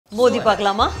மோதி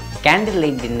பார்க்கலாமா? Candle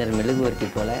light dinner மெழுகுவர்த்தி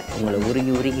போல உங்களை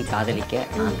உருகி உருகி காதலிக்க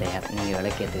நான் தயார். நீங்கள்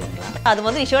விளக்கேற்றுவீங்களா? அது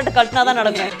வந்து ஷர்ட்டை கட்டினா தான்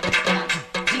நடக்கும்.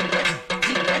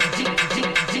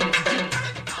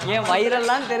 ஏன்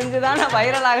வைரல்லாம் தெரிஞ்சுதான் நான்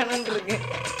வைரல் ஆகணும்னு இருக்கு.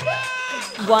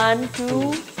 1 2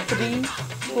 3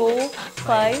 4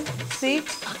 5 6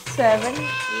 7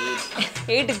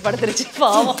 8 படுத்துருச்சு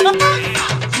பாவம்.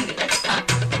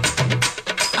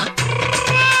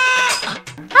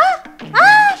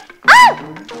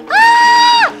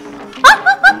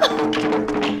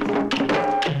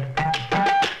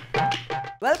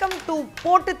 வெல்கம் டு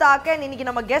போட்டு தாக்க. இன்னைக்கு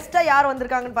நம்ம கெஸ்டா யார்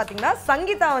வந்திருக்காங்கன்னு பாத்தீங்கன்னா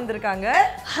சங்கீதா வந்திருக்காங்க.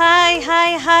 Hi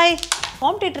hi hi.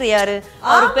 காம்படிட்டர் யாரு?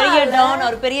 அவர் பெரிய டான்,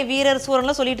 அவர் பெரிய வீரர்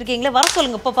சூரன்லாம் சொல்லிட்டு இருக்கீங்களே, வர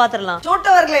சொல்லுங்க இப்ப பாத்துறலாம். சோட்டு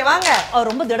அவர்களே வாங்க. அவர்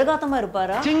ரொம்ப திடகாத்தமா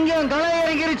இருப்பாரா? சிங்கம் களை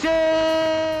இறங்கிருச்சு.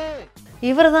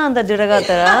 இவர்தான் அந்த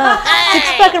திடகாத்தரா?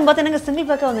 6 பேக்னு பார்த்து எனக்கு சிங்கிள்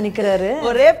பேக்கா வந்து நிக்கிறாரு.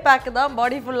 ஒரே பேக் தான்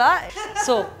பாடி ஃபுல்லா.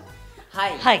 So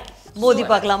hi hi. மோதி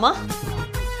பார்க்கலாமா?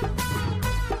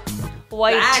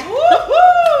 White.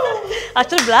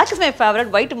 Actually black is my favorite.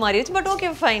 White மாறிடுச்சு, but okay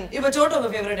fine. இப்போ சோட்டு உங்க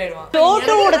ஃபேவரட் ஆயிடுவான்.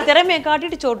 சோட்டுவோட திறமையை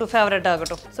காட்டிட்டு சோட்டு ஃபேவரட்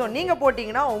ஆகட்டும். சோ நீங்க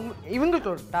போட்டீங்கன்னா இவங்களுக்கு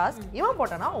ஒரு டாஸ்க், இவன்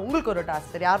போட்டானா உங்களுக்கு ஒரு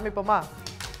டாஸ்க். சரி ஆரம்பிப்போமா?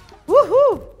 ஊஹூ.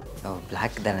 ஓ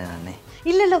பிளாக் தானே நானே.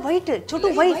 இல்ல ஒயிட். சோட்டு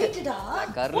ஒயிட்.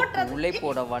 கருப்பு முல்லை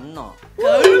போட வண்ணம்.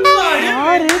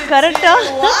 யாரு கரெக்ட்டா?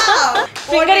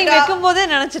 ஃபிங்கரிங் வைக்கும்போதே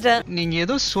நினைச்சிட்டேன். நீங்க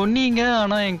ஏதோ சொன்னீங்க,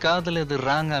 ஆனா என் காதுல அது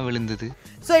ராங்கா விழுந்தது.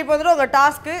 சோ இப்போ வந்து உங்க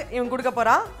டாஸ்க் இவன் கொடுக்க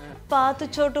போறான். பார்த்து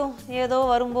சோட்டு, ஏதோ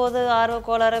வரும்போது ஆர்வ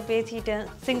கோளார பேசிட்டேன்.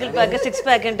 சிங்கிள் பேக் 6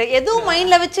 பேக்ன்ட்டு எதுவும்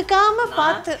மைண்ட்ல வச்சுக்காம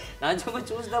பார்த்து. நான் சும்மா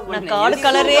சூஸ் தான் நான் கார்டு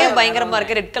கலரே பயங்கரமா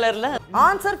இருக்கு, ரெட் கலர்ல.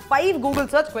 Answer 5 Google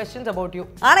search questions about you.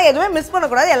 ஆனா எதுவுமே மிஸ் பண்ண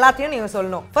கூடாது, எல்லாத்தையும் நீங்க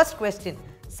சொல்லணும். First question,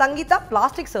 Sangeetha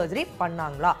plastic surgery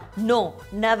பண்ணாங்களா? No,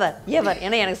 never ever.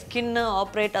 ஏன்னா எனக்கு ஸ்கின்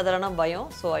ஆப்ரேட் அதெல்லாம் பயம்.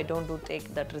 So I don't to take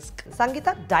that risk.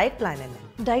 Sangeetha diet plan என்ன?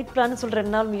 டயட் பிளான் சொல்ற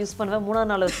 2 நாள் யூஸ் பண்ணுவேன், 3ஆவது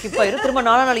நாள் ஸ்கிப் ஆயிரும், திரும்ப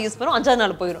 4ஆவது நாள் யூஸ் பண்ணுவோம், 5ஆவது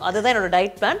நாள் போயிடும். அதுதான் என்னோட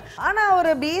டயட் பிளான். ஆனா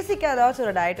ஒரு பேசிக்கா ஏதாச்சும்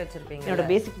ஒரு டயட் வச்சிருப்பீங்க? என்னோட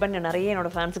பேசிக் பிளான் நிறைய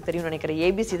என்னோட ஃபேன்ஸுக்கு தெரியும் நினைக்கிறேன்.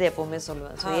 ஏபிசி தான் எப்பவுமே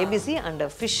சொல்லுவேன். ஸோ ஏபிசி அண்ட்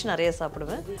ஃபிஷ் நிறைய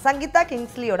சாப்பிடுவேன். சங்கீதா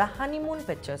கிங்ஸ்லியோட ஹனிமூன்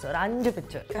பிக்சர்ஸ் ஒரு 5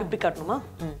 பிக்சர் எப்படி காட்டணுமா?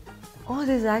 Oh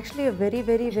this is actually a very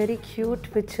very very cute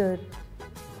picture.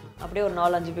 அப்படியே ஒரு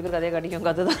 4-5 பேருக்கு அதே காட்டிக்கும்.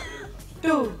 அதுதான்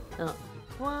 2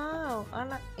 வாவ்.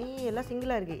 ஆனா எல்லாம்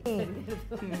சிங்கிளா இருக்கு.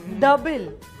 டபுள்.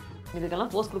 இதுக்கெல்லாம்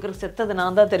போஸ்ட் கொடுக்கறதுக்கு செத்தது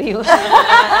நான் தான் தெரியும்.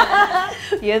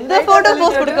 எந்த போட்டோ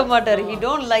போஸ்ட் கொடுக்க மாட்டாரு. he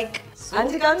don't like.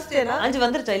 5 கான்ஸ்டேனா? 5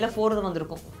 வந்துருச்சா? இல்ல 4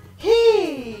 வந்திருக்கும். ஹே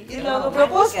இதுல அவங்க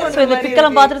ப்ரோபோஸ் சோ பண்ற இந்த மாதிரி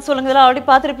பிக்கெல்லாம் பார்த்துட்டு சொல்லுங்க. இதெல்லாம் ஆல்ரெடி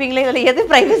பார்த்திருப்பீங்களே. இதுல எது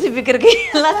பிரைவசி பிக் இருக்கு?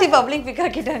 எல்லாத்தையும் பப்ளிக் பிக்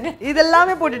ஆக்கிட்டாங்க.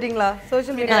 இதெல்லாம் போட்டுட்டீங்களா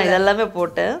சோஷியல் மீடியா? நான் இதெல்லாம்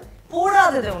போட்டு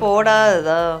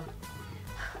போடாததா.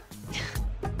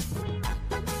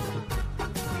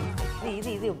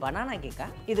 இது பனானா கேக்கா?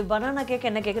 இது பனானா கேக்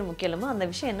என்ன கேக்குன்னு முக்கியம் இல்லமா, அந்த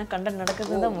விஷயம் என்ன கண்டென்ட்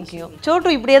நடக்குது தான் முக்கியம்.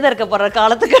 சோட்டு இப்படியே தான் இருக்க போற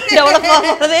காலத்துக்கு டெவலப்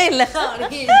ஆகறதே இல்ல.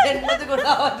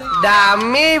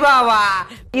 டம்மி பாவா.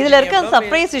 இதுல இருக்க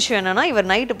சர்ப்ரைஸ் விஷயம் என்னன்னா, இவர்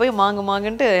நைட் போய்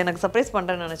மாங்குன்ட்டு எனக்கு சர்ப்ரைஸ்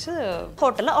பண்றேன்னு நினைச்சு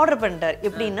ஹோட்டல்ல ஆர்டர் பண்ணிட்டார்.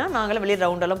 எப்படின்னா நாங்களே வெளியே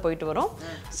ரவுண்ட் எல்லாம் போயிட்டு வரோம்.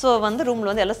 ஸோ வந்து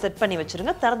ரூம்ல வந்து எல்லாம் செட் பண்ணி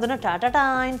வச்சிருங்க, திறந்துன்னா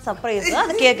டாடாடான் சர்ப்ரைஸ்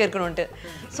அது கேக் இருக்கணும்ட்டு.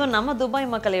 ஸோ நம்ம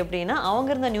துபாய் மக்கள் எப்படின்னா,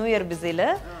 அவங்க இருந்த நியூ இயர் பிஸியில்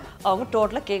அவங்க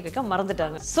டோட்டலாக கேக் வைக்க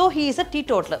மறந்துட்டாங்க. So he is a tea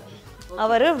totaller.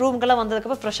 அவர் ரூம்க்கெல்லாம்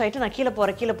வந்ததுக்கப்புறம் ஃப்ரெஷ் ஆகிட்டு நான் கீழே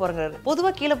போகிறேங்கிறாரு.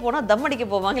 பொதுவாக கீழே போனால் தம் அடிக்க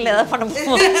போவாங்க, இல்லை ஏதாவது பண்ண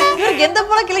போவாங்க. எந்த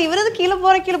போனால் கீழே இவரது கீழே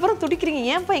போகிறேன் துடிக்கிறீங்க,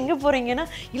 ஏன்ப்பா எங்கே போகிறீங்கன்னா,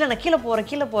 இல்லை நான் கீழே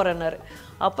போகிறேன்னாரு.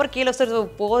 அப்புறம் கீழே சரி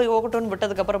போய் ஓகட்டோன்னு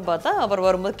விட்டதுக்கப்புறம் பார்த்தா அவர்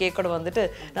வரும்போது கேக்கோட வந்துட்டு,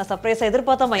 நான் சர்ப்ரைஸாக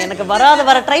எதிர்பார்த்தாமா, எனக்கு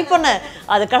வர ட்ரை பண்ணேன்,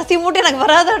 அது கடைசி மூட்டை எனக்கு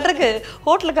வராதாட்டிருக்கு,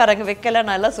 ஹோட்டலுக்காரங்க வைக்கல,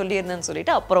 நான் எல்லாம் சொல்லியிருந்தேன்னு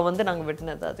சொல்லிட்டு அப்புறம் வந்து நாங்கள்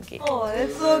வெட்டினது அது கேக்.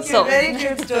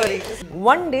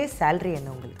 ஒன் டே சேலரி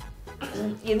என்ன உங்களுக்கு?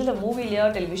 எதுல, மூவிலையா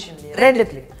டெலிவிஷன்லையா?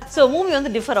 ரெண்டுத்துலயும். ஸோ மூவி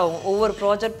வந்து டிஃபர் ஆகும், ஒவ்வொரு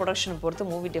ப்ராஜெக்ட் ப்ரொடக்ஷனை பொறுத்து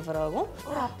மூவி டிஃபர் ஆகும்.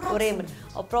 ஒரே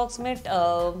அப்ராக்சிமேட்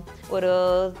ஒரு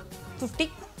 50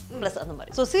 ப்ளஸ் அந்த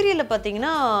மாதிரி. ஸோ சீரியலில்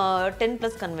பார்த்தீங்கன்னா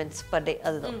 10+ கன்வென்ஸ் பர் டே.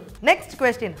 அதுதான். Next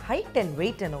question, height and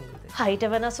wait என்ன உங்களுக்கு? ஹைட்டை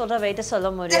வேணா சொல்கிறேன், வெயிட்டை சொல்ல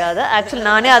முடியாது. ஆக்சுவலி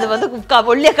நானே அது வந்து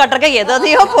ஒல்லியாக காட்டுறக்க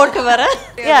எதையோ போட்டு வரேன்.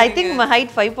 ஐ திங்க் மை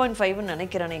ஹைட் 5.5ன்னு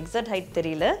நினைக்கிறேன், எக்ஸாக்ட் ஹைட்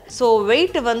தெரியல. ஸோ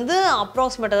வெயிட் வந்து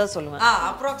அப்ராக்சிமேட்டாக தான் சொல்லுவேன்.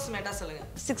 அப்ராக்சிமேட்டா சொல்லுங்க.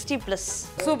 60+.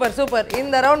 சூப்பர்.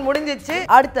 இந்த ரவுண்ட் முடிஞ்சிச்சு,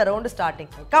 அடுத்த ரவுண்ட்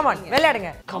ஸ்டார்டிங். கமான்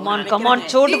விளையாடுங்க. கமான்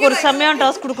சோட்டுக்கு ஒரு செம்மையான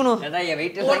டாஸ்க் கொடுக்கணும். அதான் என்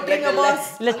வெயிட்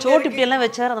இல்லை சோட்டு இப்படி எல்லாம்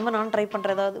வச்சார், அந்த மாதிரி நான் ட்ரை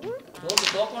பண்ணுறேன். ஏதாவது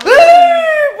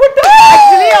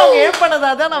ஆக்சுவலி அவங்க ஏன்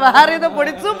பண்ணதாதான் நான் வேற ஏதோ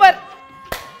போடி. சூப்பர்.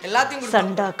 எல்லாத்தையும்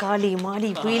சண்டா காளி மாலி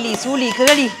புயலி சூலி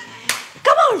கேளி.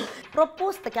 Come on.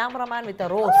 propose the cameraman with a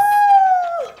rose.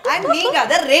 And நீங்க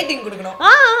அத ரேட்டிங் கொடுக்கணும்.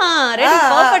 ரேட்டிங்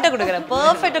பெர்ஃபெக்ட்டா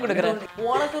கொடுக்குறேன்.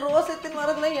 உனக்கு ரோஸ் எத்தின்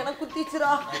வரதுல எனக்கு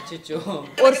குத்திச்சுடா. அச்சச்சோ.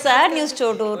 ஒரு சேட் நியூஸ்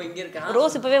சோட்டு.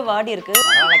 ரோஸ் இப்பவே வாடி இருக்கு.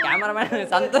 பரவாயில்ல,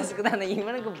 கேமராமேன் சந்தோஷ்க்கு தான்.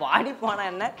 இவனுக்கு வாடி போனா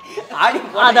என்ன, ஆடி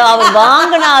போனா அத அவர்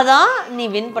வாங்குனாதான் நீ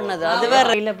வின் பண்ணது. அது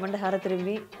வேற இல்ல பண்ண ஹார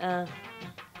திரும்பி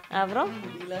அப்புறம்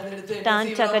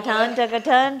டான்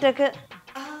சக்க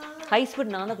ஹை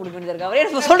ஸ்பீட் நான் தான் கொடுக்க வேண்டியது இருக்கு. அவரே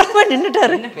எனக்கு சொல்ற மாதிரி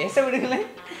நின்னுட்டாரு. என்ன பேச விடுங்களேன்.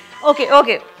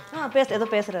 ஓகே ஏதோ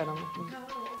பேசுறாரு.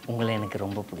 உங்களை எனக்கு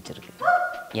ரொம்ப பிடிச்சிருக்கு.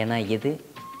 ஏன்னா எது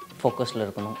ஃபோக்கஸில்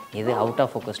இருக்கணும், எது அவுட்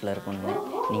ஆஃப் ஃபோக்கஸில் இருக்கணும்னு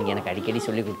நீங்கள் எனக்கு அடிக்கடி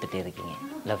சொல்லி கொடுத்துட்டே இருக்கீங்க.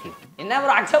 Love you. என்ன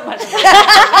ப்ரோ அக்செப்ட் பண்ணுங்க.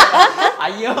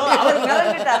 ஐயோ, அவர்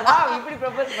மிரண்டுட்டாரா? இப்படி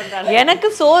ப்ரப்போஸ் பண்றாரு. எனக்கு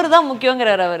சோறு தான்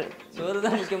முக்கியங்கிறார் அவர். சோறு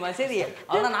தான் முக்கியமா? சரி,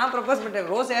 அவ்வளோ நான் ப்ரப்போஸ்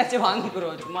பண்ணிட்டேன். ரோஸ் ஏதாச்சும்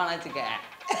வாங்கிக்கிறோம், சும்மா நாச்சுக்க.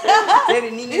 சரி,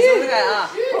 நீங்க சொல்லுங்க.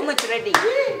 how much rating?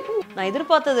 நான்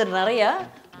எதிர்பார்த்தது நிறைய,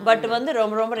 பட் வந்து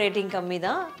ரொம்ப ரொம்ப ரேட்டிங் கம்மி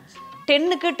தான்.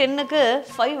 10க்கு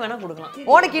 5 வேணா கொடுக்கலாம்.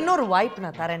 உனக்கு இன்னொரு வாய்ப்பு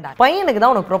நான் தரேன்டா. பையனுக்கு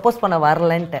தான் உனக்கு ப்ரொபோஸ் பண்ண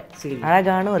வரலன்ட்டு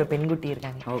அழகான ஒரு பெண்குட்டி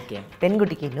இருக்காங்க. ஓகே.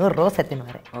 பெண்குட்டிக்கு இன்னொரு ரோஸ் எத்தின்னு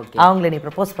வரேன். Okay. அவங்கள நீ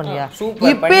ப்ரொபோஸ் பண்ணுவியா?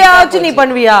 சூப்பர். இப்பயாச்சும் நீ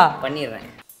பண்ணுவியா? பண்ணிடுறேன்.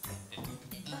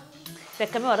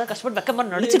 வெக்கமே வர கஷ்டப்பட்டு வெக்கமா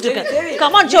நடிச்சிட்டு இருக்கேன்.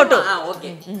 Come on Chhotu.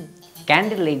 Okay.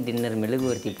 Candle light dinner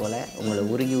மெழுகுவர்த்தி போல உங்களை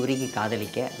உருகி உருகி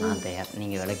காதலிக்க நான் தயார்.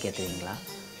 நீங்க விளக்கேற்றுவீங்களா?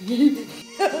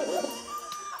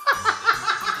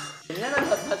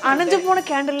 அணைஞ்சு போன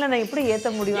கேண்டில்ல நான் எப்படி ஏத்த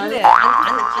முடியும்?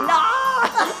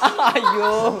 ஐயோ,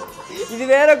 இது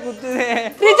வேற குத்துதே.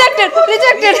 ரிஜெக்டட்.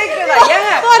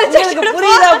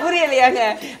 உங்களுக்கு புரியலையாங்க?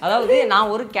 அதாவது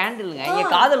நான் ஒரு கேண்டிலுங்க,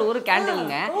 என் காதல் ஒரு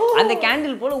கேண்டிலுங்க. அந்த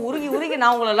கேண்டில் போல உருகி உருகி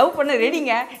நான் உங்களை லவ் பண்ண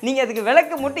ரெடிங்க. நீங்க அதுக்கு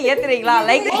விளக்கு மட்டும் ஏத்துறீங்களா?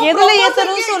 லைட் எதுல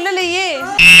ஏத்தணும் சொல்லலையே.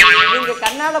 நீங்க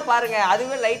கண்ணால பாருங்க,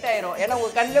 அதுவே லைட் ஆயிரும். ஏன்னா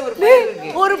உங்க கண்ணுல ஒரு பேர்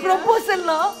இருக்கு. ஒரு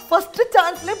ப்ரொபோசல்னா ஃபர்ஸ்ட்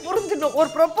சான்ஸ்ல புரிஞ்சிடணும்.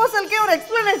 ஒரு ப்ரொபோசல்க்கே ஒரு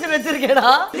எக்ஸ்பிளனேஷன் வச்சிருக்கேடா.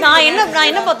 நான்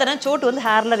என்ன பார்த்தேன்னா, சோட்டு வந்து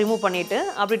ஹேர்ல ரிமூவ் பண்ணிட்டு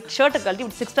அப்படி ஷர்ட்டை கழட்டி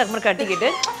இப்படி 6 பேக் மாதிரி கட்டிக்கிட்டு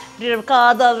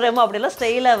காதல் ரெமோ அப்படிலாம்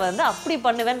ஸ்டைலா வந்து அப்படி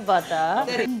பண்ணுவேன்னு பார்த்தா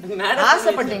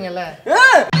ஆசைப்பட்டீங்கல்ல.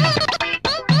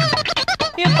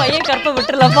 என் பையன் கற்பை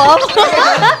விட்டுறலாம் பாவம்.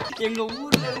 எங்க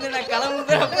ஊர்ல இருந்து நான்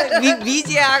கிளம்புறப்ப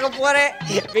பிஜியே ஆக போறேன்,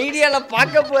 வீடியோல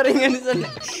பார்க்க போறீங்கன்னு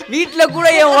சொன்னேன். வீட்டுல கூட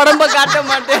என் உடம்ப காட்ட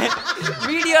மாட்டேன்,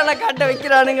 வீடியோல காட்ட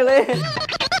வைக்கிறானுங்களே.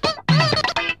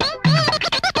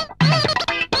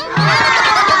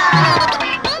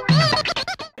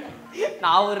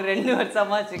 நான் ஒரு 2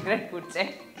 வருஷமா சிகரெட் குடிச்சேன்.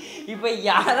 இப்ப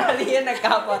யாராலையும் என்ன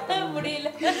காப்பாற்ற முடியல.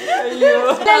 ஐயோ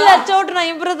இல்ல சோட்டு, நான்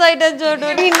இம்ப்ரூவ் ஆயிட்டேன் சோட்டு.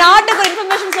 நீ நாட்டுக்கு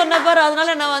இன்ஃபர்மேஷன் சொன்ன பாரு,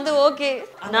 அதனால நான் வந்து ஓகே.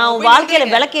 நான் உன் வாழ்க்கையில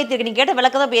விளக்கேத்தி, நீ கேட்ட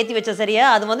விளக்க தான் ஏத்தி வச்ச சரியா?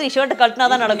 அது வந்து நீ ஷர்ட் கட்டினா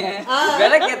தான் நடக்கும்.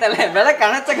 விளக்கேத்தல, விளக்கு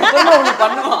அணைச்சக்கப்புறம் ஒண்ணு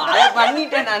பண்ணுவோம். அதை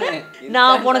பண்ணிட்டேன் நானு.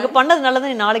 நான் உனக்கு பண்ணது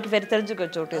நல்லது. நீ நாளைக்கு பேர் தெரிஞ்சுக்க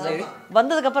சோட்டு.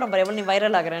 வந்ததுக்கு அப்புறம் பாரு நீ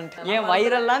வைரல் ஆகுறேன்னு. ஏன்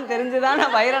வைரல்லாம் தெரிஞ்சுதான்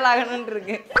நான் வைரல் ஆகணும்னு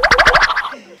இருக்கு.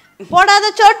 போடாத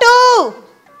சோட்டு,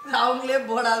 அவங்களே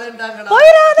போடாதேன்டாங்கடா.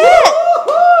 போயிராதே.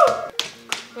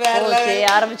 ஓகே,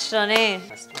 ஆரம்பிச்சிட்டானே.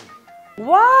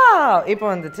 வாவ், இப்போ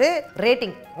வந்துச்சு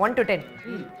ரேட்டிங் 1 to 10.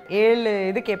 7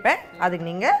 இது கேட்பேன், அதுக்கு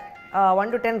நீங்க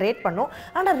 1 to 10 ரேட் பண்ணும்.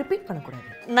 ஆனா ரிப்பீட் பண்ணக்கூடாது.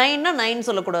 9னா 9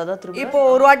 சொல்லக்கூடாதா? திரும்ப இப்போ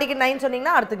ஒரு வாட்டிக்கு 9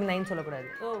 சொன்னீங்கன்னா அடுத்துக்கு 9 சொல்லக்கூடாது.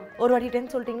 ஒரு வாட்டி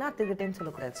 10 சொல்லிட்டீங்கன்னா அடுத்துக்கு 10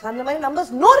 சொல்லக்கூடாது. அந்த மாதிரி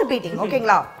நம்பர்ஸ் நோ ரிப்பீட்டிங்.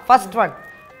 ஓகேங்களா? ஃபர்ஸ்ட் ஒன்,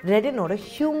 ரெடினோட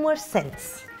ஹியூமர் சென்ஸ்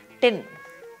 10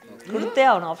 கொடுத்தே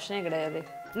அவன் ஆப்ஷனே கிடையாது.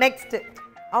 நெக்ஸ்ட்,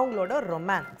 அவங்களோட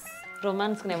ரொமான்ஸ்.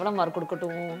 ரொமான்ஸ்க்கு எவ்வளோ மார்க்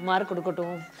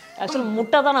கொடுக்கட்டும்? ஆக்சுவலி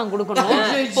முட்டை தான் நான் கொடுக்கணும்.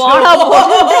 போடா போ.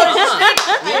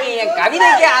 என்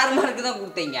கவிதைக்கு 6 மார்க் தான்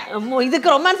கொடுத்தீங்க.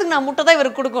 இதுக்கு ரொமான்ஸுக்கு நான் முட்டை தான்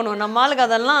இவருக்கு கொடுக்கணும். நம்ம ஆளுக்கு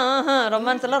அதெல்லாம்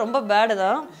ரொமான்ஸ் எல்லாம் ரொம்ப பேடு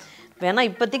தான். வேணா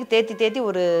இப்போதைக்கு தேத்தி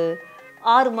ஒரு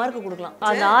 6 மார்க் கொடுக்கலாம்.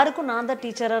 அந்த 6க்கும் நான் தான்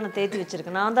டீச்சராக நான் தேத்தி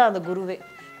வச்சிருக்கேன். நான் தான் அந்த குருவே.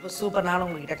 சூப்பர். நானும்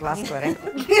உங்ககிட்ட கிளாஸ்க்கு வரேன்.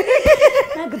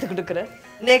 நான் கற்றுக் கொடுக்குறேன்.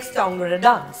 நெக்ஸ்ட், அவங்களோட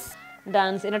டான்ஸ்.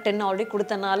 ஏன்னா 10 ஆல்ரெடி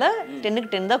கொடுத்தனால 10க்கு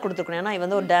 10 தான் கொடுத்துருக்கணும். ஏன்னா இவன்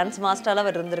வந்து ஒரு டான்ஸ் மாஸ்டராக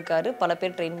அவர் இருந்திருக்காரு, பல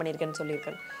பேர் ட்ரெயின் பண்ணியிருக்கேன்னு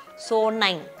சொல்லியிருக்காரு. ஸோ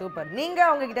 9. சூப்பர். நீங்க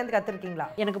அவங்க கிட்ட இருந்து கத்துருக்கீங்களா?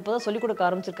 எனக்கு இப்போ தான் சொல்லிக் கொடுக்க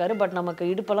ஆரம்பிச்சிருக்காரு. பட் நமக்கு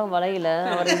இடுப்பெல்லாம் வளையல.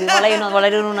 அவர் இது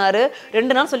வளையணும்னாரு.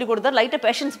 2 நாள் சொல்லிக் கொடுத்தா லைட்டாக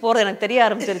பேஷன்ஸ் போகிறது எனக்கு தெரிய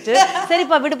ஆரம்பிச்சிருச்சு.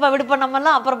 சரிப்பா விடுப்பா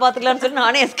நம்மலாம் அப்புறம் பார்த்துக்கலான்னு சொல்லி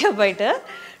நானே எஸ்கேப் ஆகிட்டேன்.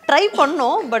 ட்ரை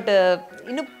பண்ணோம், பட்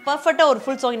இன்னும் பர்ஃபெக்டாக ஒரு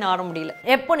ஃபுல் சாங் நான் ஆட முடியல.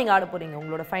 எப்போ நீங்க ஆட போறீங்க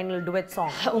உங்களோட ஃபைனல் டுவெட்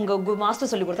சாங்? உங்க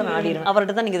மாஸ்டர் சொல்லி கொடுத்தா நான் ஆடிடுவேன்.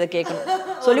 அவர்கிட்ட தான் நீங்க இதை கேட்கணும்.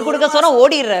 சொல்லி கொடுக்க சொன்னா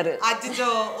ஓடிடுறாரு.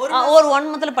 ஒரு 1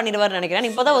 மந்த்ல பண்ணிடுவார்னு நினைக்கிறேன்.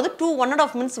 இப்போதான் வந்து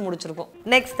 1.5 minutes முடிச்சிருக்கோம்.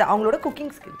 நெக்ஸ்ட், அவங்களோட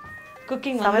குக்கிங் ஸ்கில்.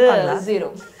 குக்கிங் வந்து 0.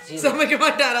 சமைக்க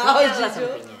மாட்டாரா?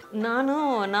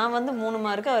 நான் வந்து 3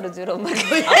 மார்க் அவர் 0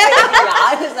 மார்க்.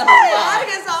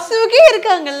 ஸ்விக்கி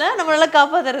இருக்காங்கல்ல நம்மளால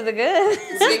காப்பாத்துறதுக்கு.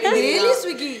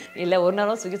 இல்ல ஒரு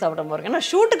நேரம் ஸ்விக்கி சாப்பிட போறேன். ஏன்னா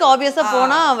ஷூட்டுக்கு ஆப்வியஸா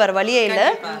போனா அவர் வழியே இல்லை.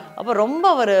 அப்போ ரொம்ப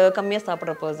அவர் கம்மியா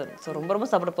சாப்பிட்ற பர்சன். ஸோ ரொம்ப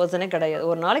சாப்பிட்ற பர்சனே கிடையாது.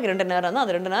 ஒரு நாளைக்கு 2 நேரம் தான்.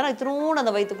 அது 2 நேரம் இத்தினோடு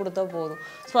அந்த வயிற்று கொடுத்தா போதும்.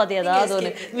 ஸோ அது ஏதாவது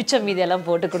ஒரு மிச்சம் மீதி எல்லாம்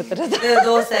போட்டு கொடுத்துறது.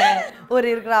 தோசை ஒரு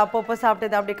இருக்கிற அப்பப்போ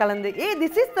சாப்பிட்டது அப்படி கலந்து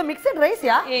this is the mixed rice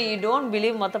yeah. You don't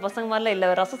believe மற்ற பசங்க மாதிரிலாம் இல்லை.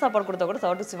 ரசம் சாப்பாடு கொடுத்தா கூட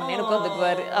சாப்பிட்டு சிவனேனுக்கு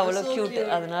வந்துக்குவாரு. அவ்வளோ கியூட்.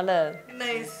 அதனால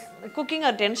குக்கிங்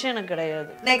ஒரு டென்ஷன் எனக்கு கிடையாது.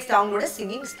 நெக்ஸ்ட் அவங்களோட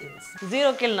சிங்கிங் ஸ்கில்ஸ்.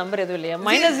 0 கேல் நம்பர் எதுவும் இல்லையா?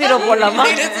 -0 போடலாமா?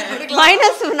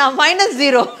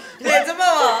 -0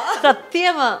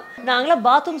 சத்தியமா. நாங்களாம்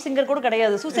பாத்ரூம் சிங்கர் கூட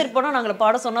கிடையாது. சூசைட் போனா நாங்கள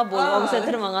பாட சொன்னா போதும் அவங்க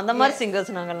செத்துருவாங்க. அந்த மாதிரி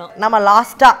சிங்கர்ஸ் நாங்கெல்லாம். நம்ம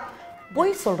லாஸ்டா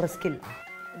பொய் சொல்ற ஸ்கில்.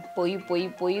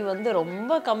 பொய் வந்து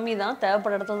ரொம்ப கம்மி தான்.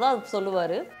 தேவைப்பட இடத்துல தான்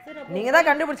சொல்லுவாரு. நீங்க தான்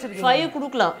கண்டுபிடிச்சிருக்கீங்க. 5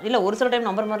 கொடுக்கலாம். இல்ல ஒரு சில டைம்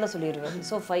நம்பர் மாதிரிலாம் சொல்லிடுவேன்.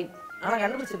 ஸோ 5. ஆனா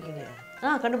கண்டுபிடிச்சிருக்கீங்க.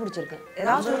 கண்டுபிடிச்சிருக்கேன்.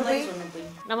 ஏதாவது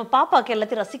நம்ம பாப்பாக்கு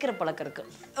எல்லாத்தையும் ரசிக்கிற பழக்கம் இருக்கு.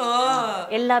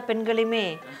 எல்லா பெண்களையுமே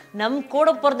நம் கூட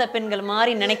பிறந்த பெண்கள்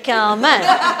மாதிரி நினைக்காம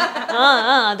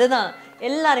அதுதான்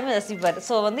எல்லாருமே ரசிப்பார்.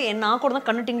 ஸோ வந்து நான் கூட தான்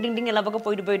கண்ணு டிங் டிங் டிங் எல்லா பக்கம்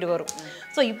போயிட்டு வரும்.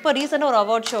 ஸோ இப்போ ரீசெண்டாக ஒரு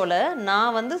அவார்ட் ஷோவில்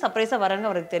நான் வந்து சர்ப்ரைஸாக வரேன்னு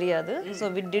அவருக்கு தெரியாது. So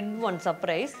we did one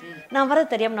surprise. நான்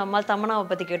வரது தெரியாமல் நம்மால் தமனாவை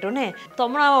பற்றி கேட்டோன்னே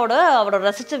அவரோட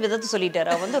ரசித்த விதத்தை சொல்லிட்டார்.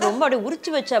 அவர் வந்து ரொம்ப அப்படியே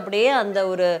உரிச்சு வச்சு அப்படியே அந்த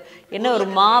ஒரு ஒரு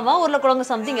மாவா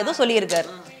உருளைக்கிழங்கு சம்திங் ஏதோ சொல்லியிருக்காரு.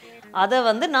 அதை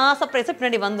வந்து நான் சர்ப்ரைஸாக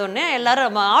பின்னாடி வந்தோடனே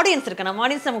எல்லாரும் ஆடியன்ஸ் இருக்கேன். நம்ம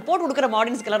ஆடியன்ஸ் நம்ம போட்டு கொடுக்குற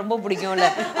ஆடியன்ஸ்க்கு எல்லாம் ரொம்ப பிடிக்கும்ல.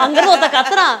 அங்கேருந்து ஒருத்த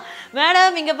கத்துறான்,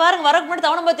 மேடம் இங்கே பாருங்க வரக்கு முன்னாடி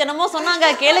தவணை பற்றி என்னமோ சொன்னாங்க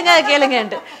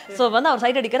கேளுங்கன்ட்டு. ஸோ வந்து அவர்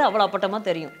சைட் அடிக்கிற அவ்வளோ அப்பட்டமாக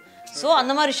தெரியும். ஸோ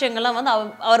அந்த மாதிரி விஷயங்கள்லாம் வந்து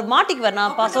அவர் மாட்டிக்குவார்.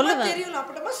 நான் சொல்லுவேன்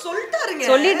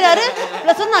சொல்லிட்டாரு.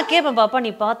 ப்ளஸ் வந்து நான் கேட்பேன், பாப்பா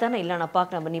நீ பார்த்தேன்னா இல்லை நான்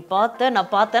பார்க்கல, நீ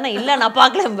நான் பார்த்தேன்னா இல்லை நான்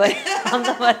பார்க்கல,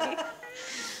 அந்த மாதிரி.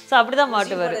 ஸோ அப்படிதான்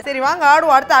மாட்டுவார். சரி வாங்க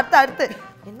ஆடுவோம். அடுத்து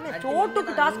என்ன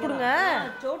சோட்டுக்கு டாஸ்க் கொடுங்க.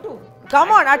 சோட்டு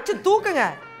கம் ஆன் அடிச்சு தூக்குங்க.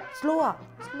 ஸ்லோ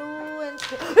அண்ட்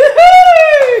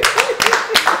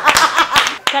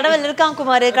கடவுள் இருக்கான்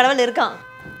குமார், கடவுள் இருக்கான்.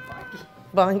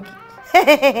 பாங்கி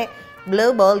flow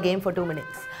ball game for 2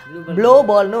 minutes. Flow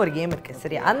பால்னு ஒரு கேம் இருக்கு.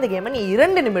 சரி, அந்த கேமை நீ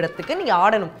 2 நிமிடத்துக்கு நீங்க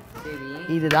ஆடணும்.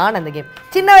 இதுதான் அந்த கேம்.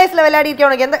 சின்ன வயசுல விளையாடி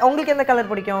இருக்கேன். உங்களுக்கு எந்த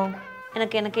கலர் பிடிக்கும்?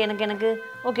 எனக்கு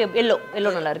ஓகே எல்லோ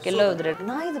நல்லா இருக்கு. எல்லோ இது ரெட்.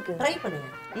 நான் இதுக்கு ட்ரை பண்ணுங்க.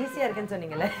 ஈஸியா இருக்குன்னு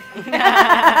சொன்னீங்கல்ல.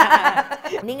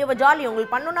 நீங்க இப்ப ஜாலி.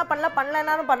 உங்களுக்கு பண்ணனும்னா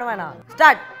பண்ணலனாலும் பண்ண வேணாம்.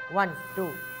 ஸ்டார்ட். 1 2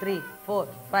 3 4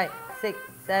 5 6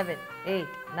 7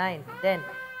 8 9 10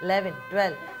 11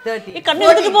 12 13. கண்ணு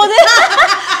எடுத்து போகுது.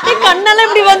 கண்ணெல்லாம்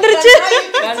இப்படி வந்துருச்சு.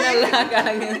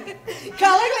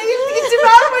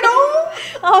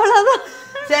 அவ்வளவுதான்.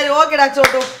 சரி ஓகேடா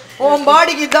சோட்டு, உன்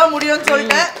பாடிக்கு இதான் முடியும்னு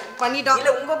சொல்லிட்டு பண்ணிட்டோம்.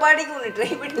 இல்ல உங்க பாடிக்கு ஒன்னு ட்ரை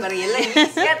பண்ணி பாருங்க. எல்லாம்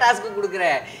ஈஸியா டாஸ்க் குடுக்குற,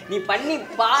 நீ பண்ணி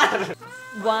பாரு.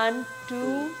 1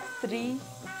 2 3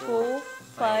 4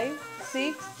 5 6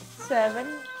 7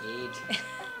 8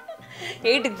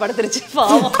 8க்கு படுத்துருச்சு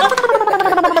பாவம்.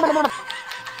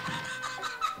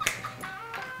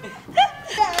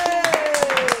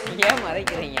 ஏன்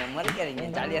மறைக்கிறீங்க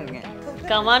ஜாலியா இருங்க.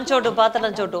 கமான் சோட்டு,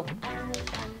 பாத்தலாம் சோட்டு.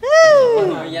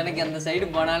 எனக்கு அந்த சைடு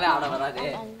போனாலே ஆட வராது.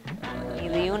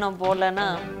 இதையும் நான் போடலன்னா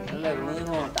இல்ல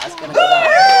நீயும் டாஸ்க்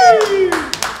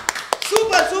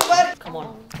சூப்பர் கம்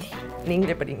ஆன்.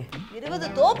 நீங்களே படிங்க. 20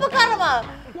 தோப்புக்காரமா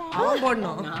அவன்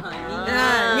போடணும்.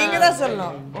 நீங்க தான்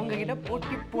சொல்லணும். உங்ககிட்ட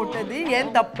போட்டி போட்டது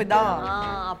ஏன் தப்பு தான்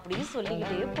அப்படி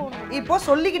சொல்லிக்கிட்டே போகணும். இப்போ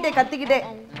சொல்லிக்கிட்டே கத்திக்கிட்டே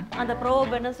அந்த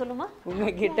ப்ரோப் என்ன சொல்லுமா?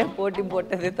 உங்ககிட்ட போட்டி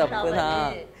போட்டது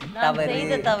தப்புதான்,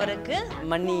 செய்த தவறுக்கு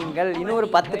மன்னியுங்கள். இன்னும் ஒரு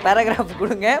 10 பேராகிராஃப்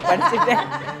கொடுங்க,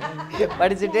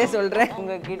 படிச்சுட்டே சொல்றேன்.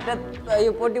 உங்ககிட்ட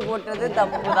போட்டி போட்டது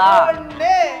தப்புதான்,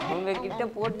 உங்ககிட்ட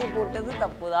போட்டி போட்டது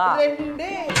தப்புதான்.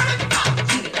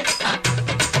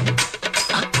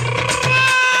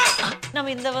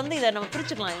 நம்ம இதை நம்ம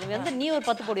பிரிச்சுக்கலாம். இது வந்து நீ ஒரு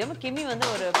 10 போடுவாம கெமி வந்து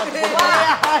ஒரு 10 போடுவாங்க.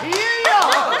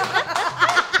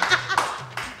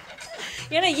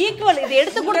 ஏன்னா ஈக்குவல். இது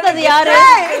எடுத்து கொடுத்தது யாரு?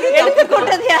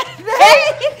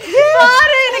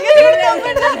 பாரு எனக்கு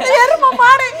எருமை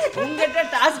மாடு. உங்ககிட்ட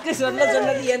டாஸ்க்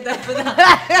சொன்னது ஏன் தப்புதான்.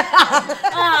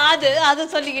 அது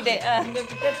சொல்லிக்கிட்டேன்.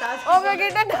 உங்ககிட்ட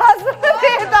டாஸ்க்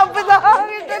சொன்னது ஏன் தப்புதான்,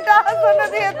 உங்ககிட்ட டாஸ்க்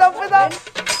சொன்னது ஏன் தப்புதான்.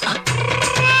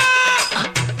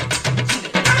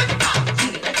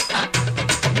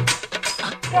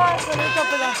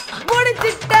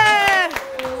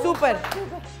 சூப்பர்.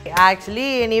 ஆக்சுவலி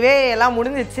எனிவே எல்லாம்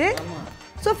முடிஞ்சிச்சு.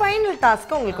 ஸோ ஃபைனல்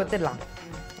டாஸ்க்கு உங்களுக்கு ஒத்துடலாம்.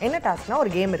 என்ன டாஸ்க்னா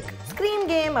ஒரு கேம் இருக்கு, ஸ்க்ரீன்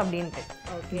கேம் அப்படின்ட்டு.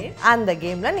 ஓகே, அந்த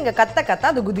கேம்ல நீங்க கத்த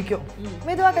அது குதிக்கும்.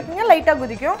 மெதுவாக கத்திங்கன்னா லைட்டாக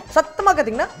குதிக்கும், சத்தமாக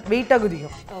கத்திங்கன்னா வெயிட்டாக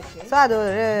குதிக்கும். ஓகே, ஸோ அது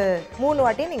ஒரு 3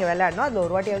 வாட்டி நீங்கள் விளையாடணும். அதில்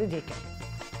ஒரு வாட்டியாவது ஜெயிக்கும்.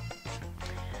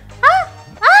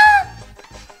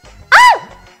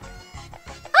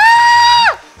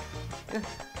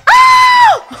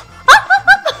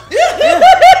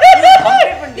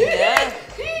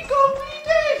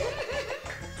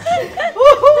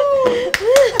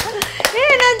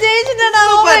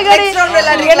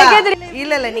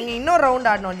 இல்ல நீங்க இன்னொரு ரவுண்ட்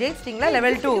ஆடணும். ஜெயிச்சிட்டீங்களா?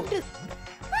 level 2.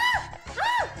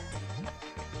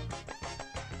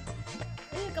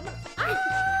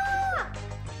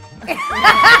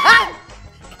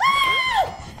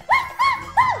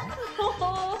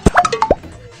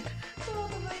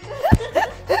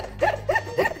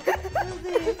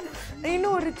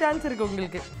 இன்னும் ஒரு சான்ஸ் இருக்கு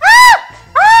உங்களுக்கு.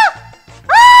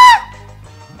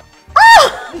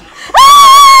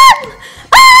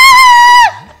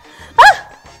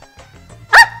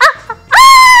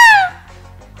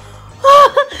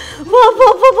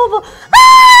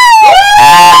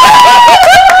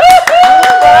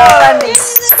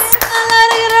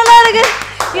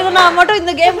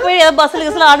 இந்த கேம் போய் பஸ்ல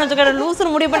கிஸ்ல ஆட வச்சுக்கிற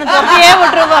லூசுன்னு முடிவு பண்ணி தப்பியே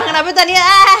விட்டுருவாங்க. நான் போய் தனியா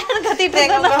கத்திட்டு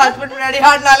இருக்கேன். ஹஸ்பண்ட் முன்னாடி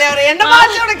ஆடினாலே அவர் என்ன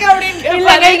மாத்தி உனக்கு அப்படின்னு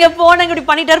இல்லங்க இங்க போனங்க இப்படி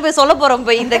பண்ணிட்டாரு போய் சொல்ல போறோம்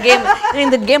போய் இந்த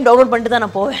கேம் டவுன்லோட் பண்ணிட்டு தான்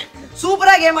நான் போவேன்.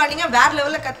 சூப்பரா கேம் ஆடினீங்க, வேற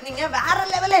லெவல்ல கத்துனீங்க, வேற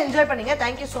லெவல்ல என்ஜாய் பண்ணீங்க.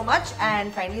 Thank you so much and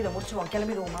finally இத முடிச்சுவோம்.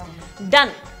 கிளம்பிடுவோமா?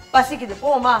 டன். பசிக்குது,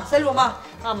 போவோமா? செல்வோமா?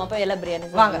 ஆமா போய் எல்லாம்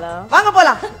பிரியாணி வாங்க வாங்க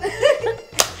போலாம்.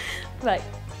 பை.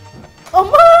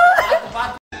 அம்மா